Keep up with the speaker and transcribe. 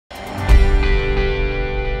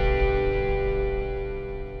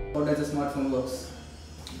guys the smartphone looks?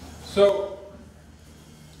 So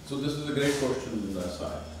this is a great question,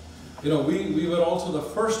 Sai. You know, we were also the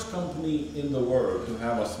first company in the world to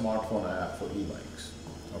have a smartphone app for e-bikes.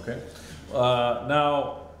 Okay.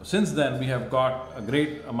 Now, since then, we have got a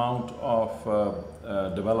great amount of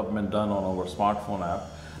development done on our smartphone app.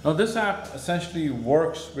 Now, this app essentially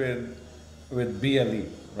works with BLE,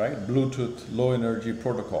 right? Bluetooth Low Energy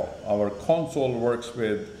Protocol. Our console works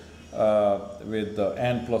with the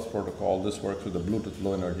ANT Plus protocol. This works with the Bluetooth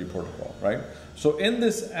Low Energy Protocol, right? So in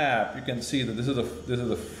this app, you can see that this is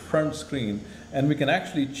the front screen, and we can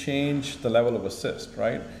actually change the level of assist,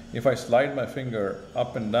 right? If I slide my finger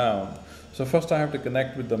up and down, so first I have to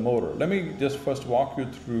connect with the motor. Let me just first walk you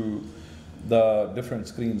through the different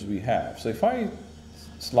screens we have. So if I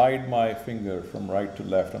slide my finger from right to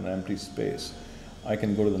left on an empty space, I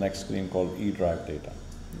can go to the next screen called eDrive data,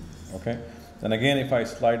 okay? Then again, if I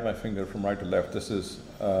slide my finger from right to left, this is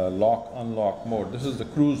lock, unlock mode. This is the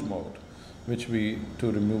cruise mode, which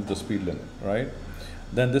to remove the speed limit, right?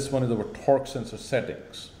 Then this one is our torque sensor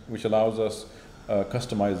settings, which allows us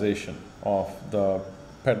customization of the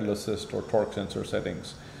pedal assist or torque sensor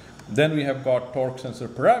settings. Then we have got torque sensor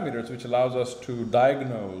parameters, which allows us to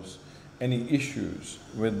diagnose any issues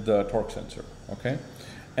with the torque sensor, okay?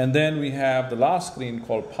 And then we have the last screen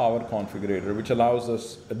called Power Configurator, which allows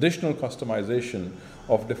us additional customization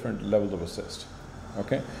of different levels of assist.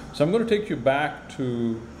 Okay, so I'm going to take you back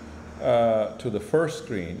to the first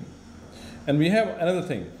screen, and we have another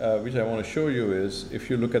thing which I want to show you is if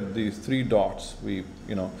you look at these three dots,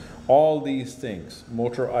 all these things: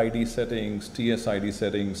 motor ID settings, TSID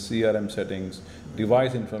settings, CRM settings,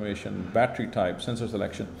 device information, battery type, sensor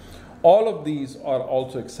selection. All of these are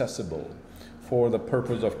also accessible for the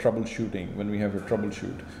purpose of troubleshooting. When we have a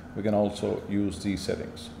troubleshoot, we can also use these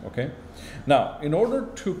settings, okay? Now, in order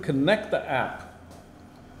to connect the app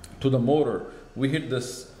to the motor, we hit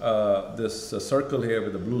this circle here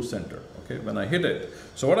with the blue center, okay? When I hit it,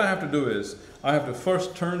 so what I have to do is, I have to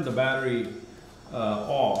first turn the battery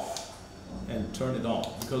off and turn it on,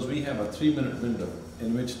 because we have a 3-minute window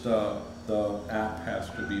in which the app has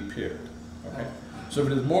to be paired, okay? So if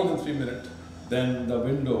it is more than 3 minutes, then the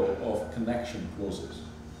window of connection closes,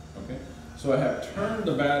 okay? So I have turned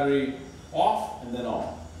the battery off and then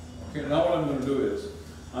on. Okay, now what I'm going to do is,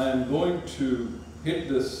 I am going to hit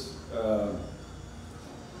this,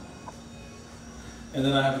 and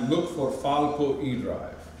then I have to look for Falco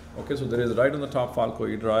eDrive. Okay, so there is right on the top Falco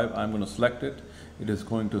eDrive. I'm going to select it. It is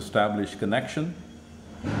going to establish connection,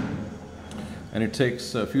 and it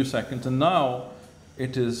takes a few seconds, and now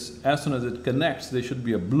it is, as soon as it connects, there should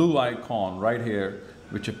be a blue icon right here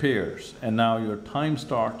which appears, and now your time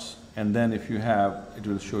starts, and then if you have, it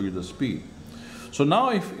will show you the speed. So now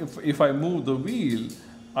if I move the wheel,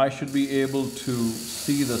 I should be able to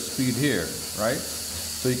see the speed here, right?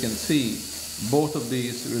 So you can see both of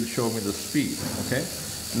these will show me the speed, okay?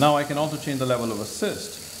 Now I can also change the level of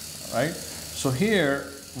assist, right? So here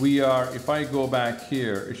we are, if I go back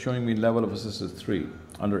here, it's showing me level of assist is 3.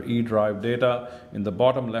 Under eDrive data, in the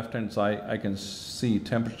bottom left-hand side, I can see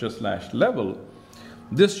temperature/level.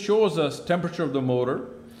 This shows us temperature of the motor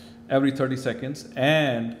every 30 seconds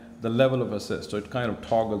and the level of assist. So it kind of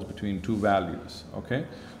toggles between two values, okay?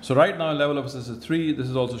 So right now, level of assist is 3. This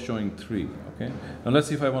is also showing 3, okay? Now let's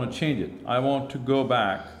see if I want to change it. I want to go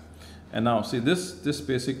back, and now see this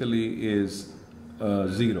basically is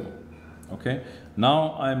 0, okay?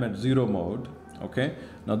 Now I'm at 0 mode, okay?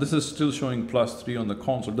 Now this is still showing +3 on the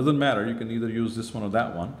console. Doesn't matter, you can either use this one or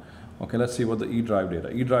that one. Okay, let's see what the eDrive data.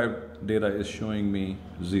 eDrive data is showing me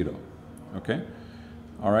 0, okay?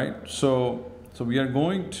 All right, so we are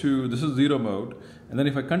going to, this is 0 mode, and then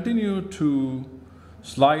if I continue to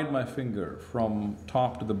slide my finger from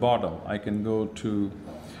top to the bottom, I can go to,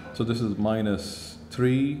 so this is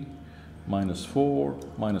 -3, -4,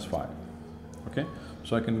 -5, okay?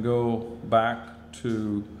 So I can go back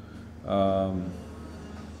to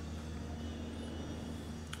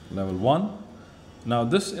level 1. Now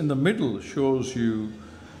this in the middle shows you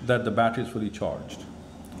that the battery is fully charged,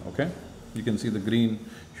 okay? You can see the green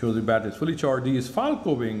shows the battery is fully charged. These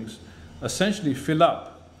Falco wings essentially fill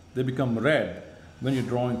up. They become red when you're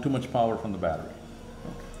drawing too much power from the battery,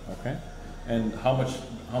 okay? And how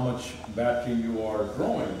much battery you are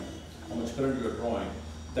drawing, how much current you are drawing,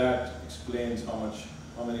 that explains how much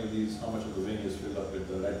of the wing is filled up with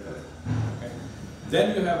the red color, okay?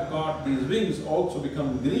 Then you have got these wings also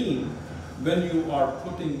become green when you are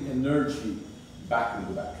putting energy back into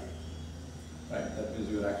the battery, right? That means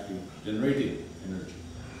you're actually generating energy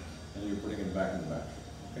and you're putting it back in the battery,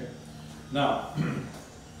 okay? Now,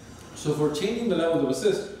 so for changing the levels of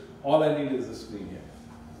assist, all I need is the screen here,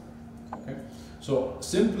 Okay, so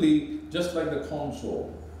simply, just like the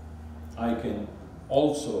console, I can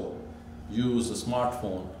also use a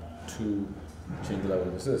smartphone to change the level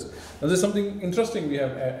of assist. Now there's something interesting we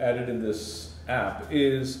have added in this app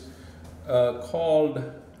is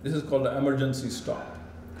this is called the emergency stop.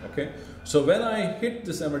 Okay, so when I hit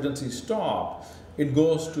this emergency stop, it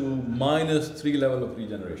goes to -3 level of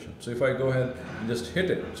regeneration. So if I go ahead and just hit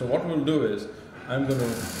it, so what we'll do is I'm going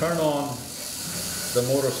to turn on the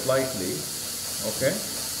motor slightly, okay,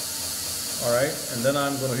 all right, and then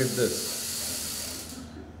I'm going to hit this,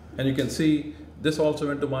 and you can see this also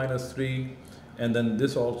went to -3, and then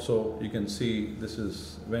this also, you can see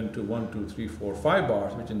this went to 1, 2, 3, 4, 5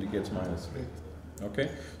 bars, which indicates -3.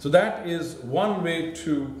 Okay, so that is one way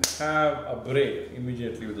to have a break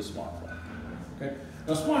immediately with the smartphone. Okay,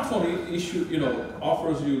 now smartphone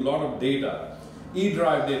offers you a lot of data,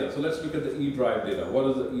 eDrive data. So let's look at the eDrive data. What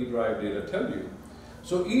does the eDrive data tell you?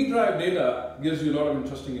 So eDrive data gives you a lot of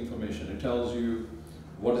interesting information. It tells you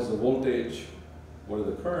what is the voltage, what is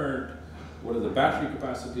the current, what is the battery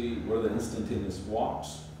capacity, what are the instantaneous watts,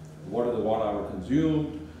 what are the watt hour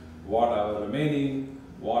consumed, watt hour remaining,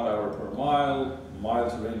 watt hour per mile,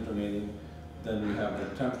 miles range remaining, then you have the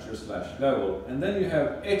temperature / level, and then you have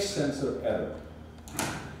edge sensor error.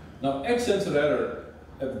 Now edge sensor error,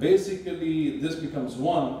 basically this becomes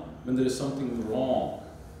 1 when there is something wrong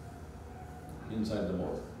inside the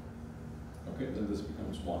motor. Okay, then this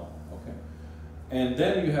becomes 1. Okay, and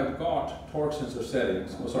then you have got torque sensor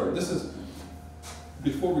settings. Oh, sorry, this is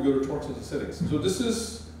before we go to torque sensor settings. So this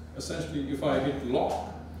is essentially, if I hit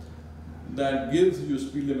lock, that gives you a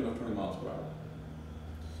speed limit of 20 miles per hour.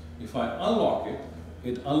 If I unlock it,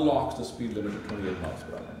 it unlocks the speed limit of 28 miles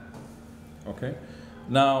per hour. Okay,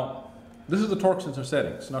 now this is the torque sensor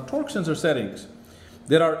settings. Now torque sensor settings,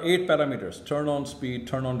 there are 8 parameters: turn on speed,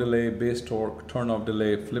 turn on delay, base torque, turn off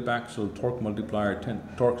delay, flip axle, torque multiplier,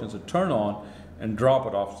 torque sensor turn on, and drop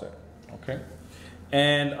at offset. Okay,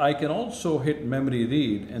 and I can also hit memory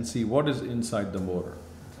read and see what is inside the motor.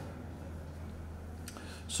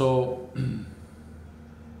 So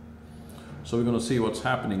we're going to see what's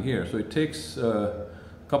happening here. So it takes a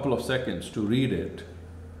couple of seconds to read it,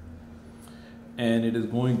 and it is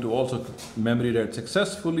going to also memory read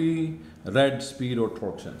successfully read speed or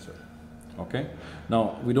torque sensor. Okay,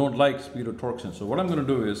 now we don't like speed or torque sensor. What I'm going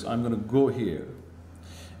to do is I'm going to go here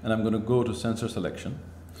and I'm going to go to sensor selection,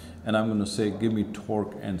 and I'm going to say give me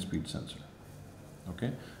torque and speed sensor.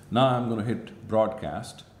 Okay, now I'm going to hit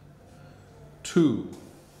broadcast to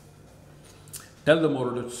tell the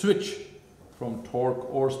motor to switch from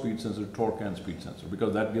torque or speed sensor to torque and speed sensor,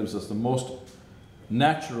 because that gives us the most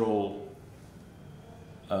natural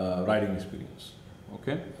riding experience.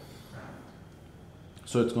 Okay,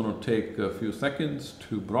 so it's going to take a few seconds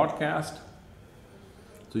to broadcast.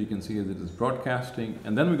 So you can see that it is broadcasting,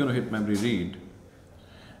 and then we're going to hit memory read,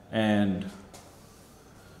 and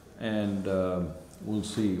we'll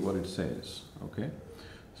see what it says. Okay,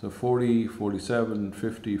 so 40, 47,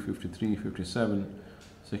 50, 53, 57,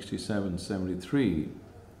 67, 73,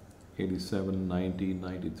 87, 90,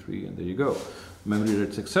 93, and there you go. Memory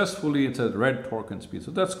read successfully. It says read torque and speed,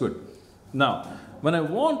 so that's good. Now, when I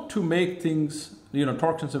want to make things,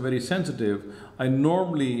 torque sensor very sensitive, I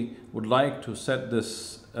normally would like to set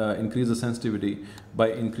this, increase the sensitivity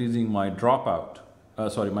by increasing my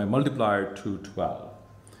my multiplier to 12.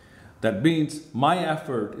 That means my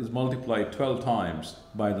effort is multiplied 12 times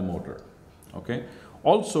by the motor. Okay.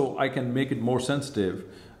 Also, I can make it more sensitive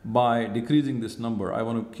by decreasing this number. I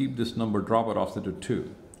want to keep this number, drop it offset to 2.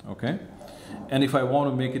 Okay. And if I want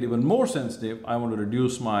to make it even more sensitive, I want to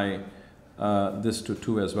reduce my this to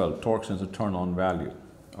 2 as well. Torque sensor turn on value.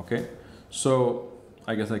 Okay. So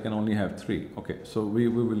I guess I can only have 3. Okay. So we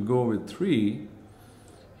will go with 3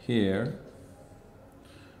 here.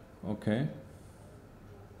 Okay.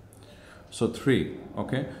 So 3,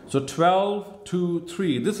 okay? So 12 to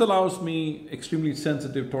 3. This allows me extremely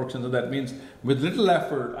sensitive torque sensor. That means with little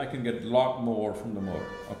effort, I can get a lot more from the motor,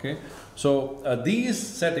 okay? So these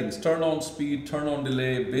settings, turn on speed, turn on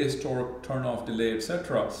delay, base torque, turn off delay,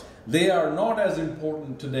 etc., they are not as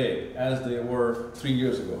important today as they were 3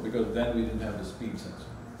 years ago, because then we didn't have the speed sensor.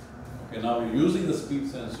 Okay, now we're using the speed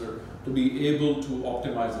sensor to be able to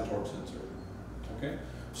optimize the torque sensor, okay?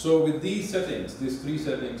 So with these settings, these 3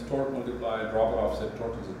 settings, torque multiplier, drop offset,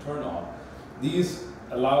 torque sensor turn on, these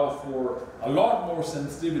allow for a lot more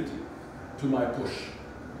sensitivity to my push.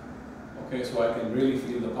 Okay, so I can really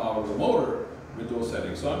feel the power of the motor with those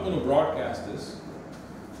settings. So I'm going to broadcast this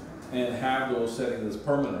and have those settings as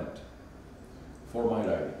permanent for my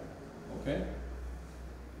riding. Okay?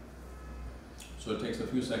 So it takes a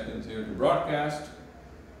few seconds here to broadcast.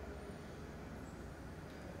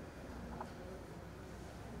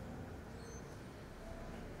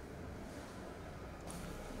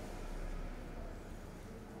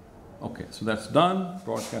 Okay, so that's done,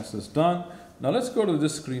 broadcast is done. Now let's go to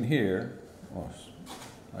this screen here. Oh,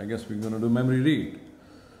 I guess we're going to do memory read.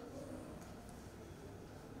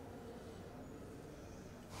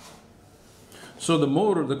 So the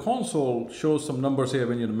motor, the console shows some numbers here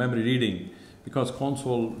when you're memory reading, because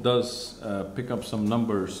console does pick up some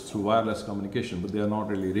numbers through wireless communication, but they are not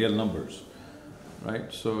really real numbers,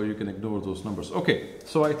 right? So you can ignore those numbers. Okay,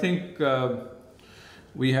 so I think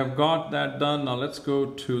we have got that done. Now let's go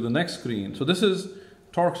to the next screen. So this is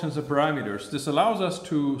torque sensor parameters. This allows us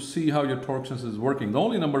to see how your torque sensor is working. The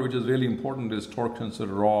only number which is really important is torque sensor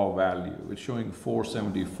raw value. It's showing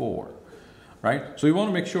 474. Right? So we want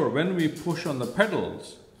to make sure when we push on the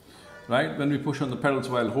pedals, right? When we push on the pedals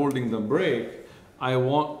while holding the brake, I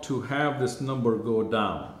want to have this number go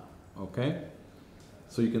down, okay?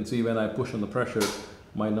 So you can see when I push on the pressure,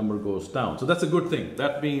 my number goes down. So that's a good thing.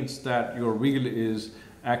 That means that your wheel is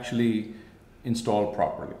actually installed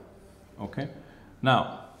properly, okay?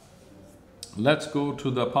 Now, let's go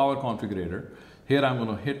to the power configurator. Here I'm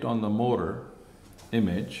going to hit on the motor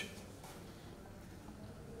image,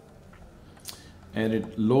 and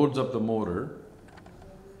it loads up the motor.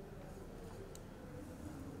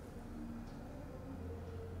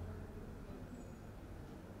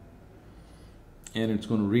 And it's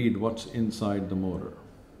going to read what's inside the motor,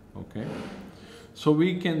 okay? So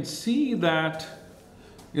we can see that,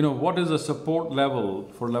 you know, what is the support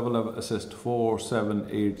level for level of assist 4, 7,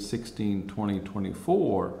 8, 16, 20,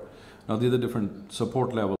 24. Now these are different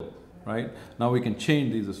support levels, right? Now we can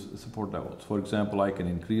change these support levels. For example, I can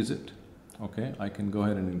increase it. Okay, I can go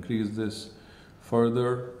ahead and increase this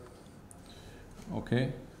further,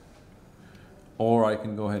 okay, or I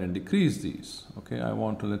can go ahead and decrease these. Okay, I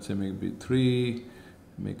want to, let's say, make it 3,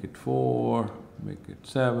 make it 4, make it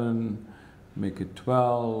 7, make it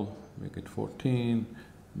 12, make it 14,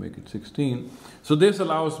 make it 16. So this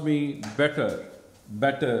allows me better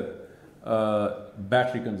battery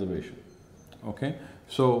conservation. Okay,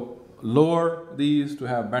 so lower these to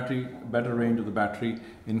have better range of the battery,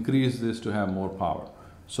 increase this to have more power.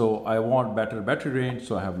 So I want better battery range,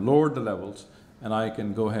 so I have lowered the levels, and I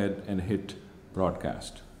can go ahead and hit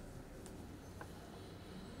broadcast.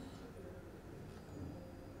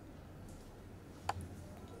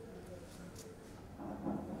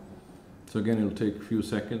 So again, it'll take a few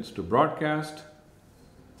seconds to broadcast.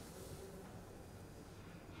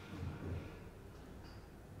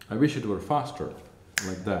 I wish it were faster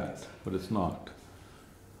like that, but it's not.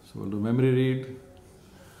 So we'll do memory read.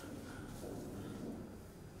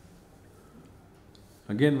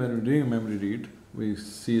 Again, when we're doing a memory read, we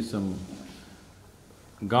see some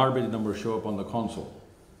garbage numbers show up on the console.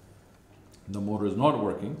 The motor is not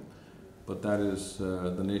working, but that is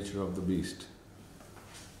the nature of the beast.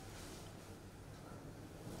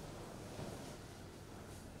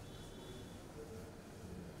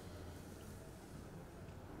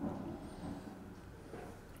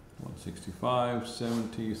 65,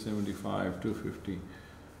 70, 75, 250,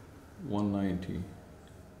 190.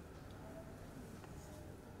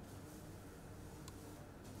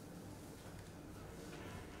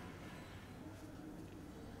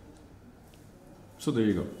 So there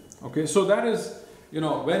you go. Okay, so that is, you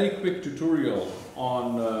know, very quick tutorial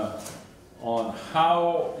on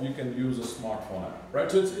how you can use a smartphone app, right?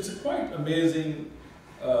 So it's a quite amazing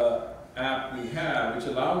app we have, which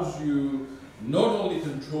allows you not only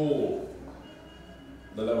control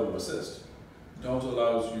the level of assist, it also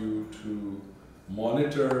allows you to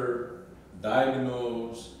monitor,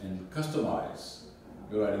 diagnose, and customize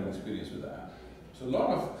your riding experience with the app.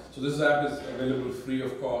 So this app is available free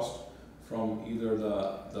of cost from either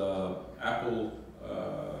the Apple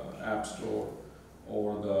App Store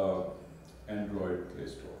or the Android Play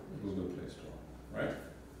Store, Google Play Store, right?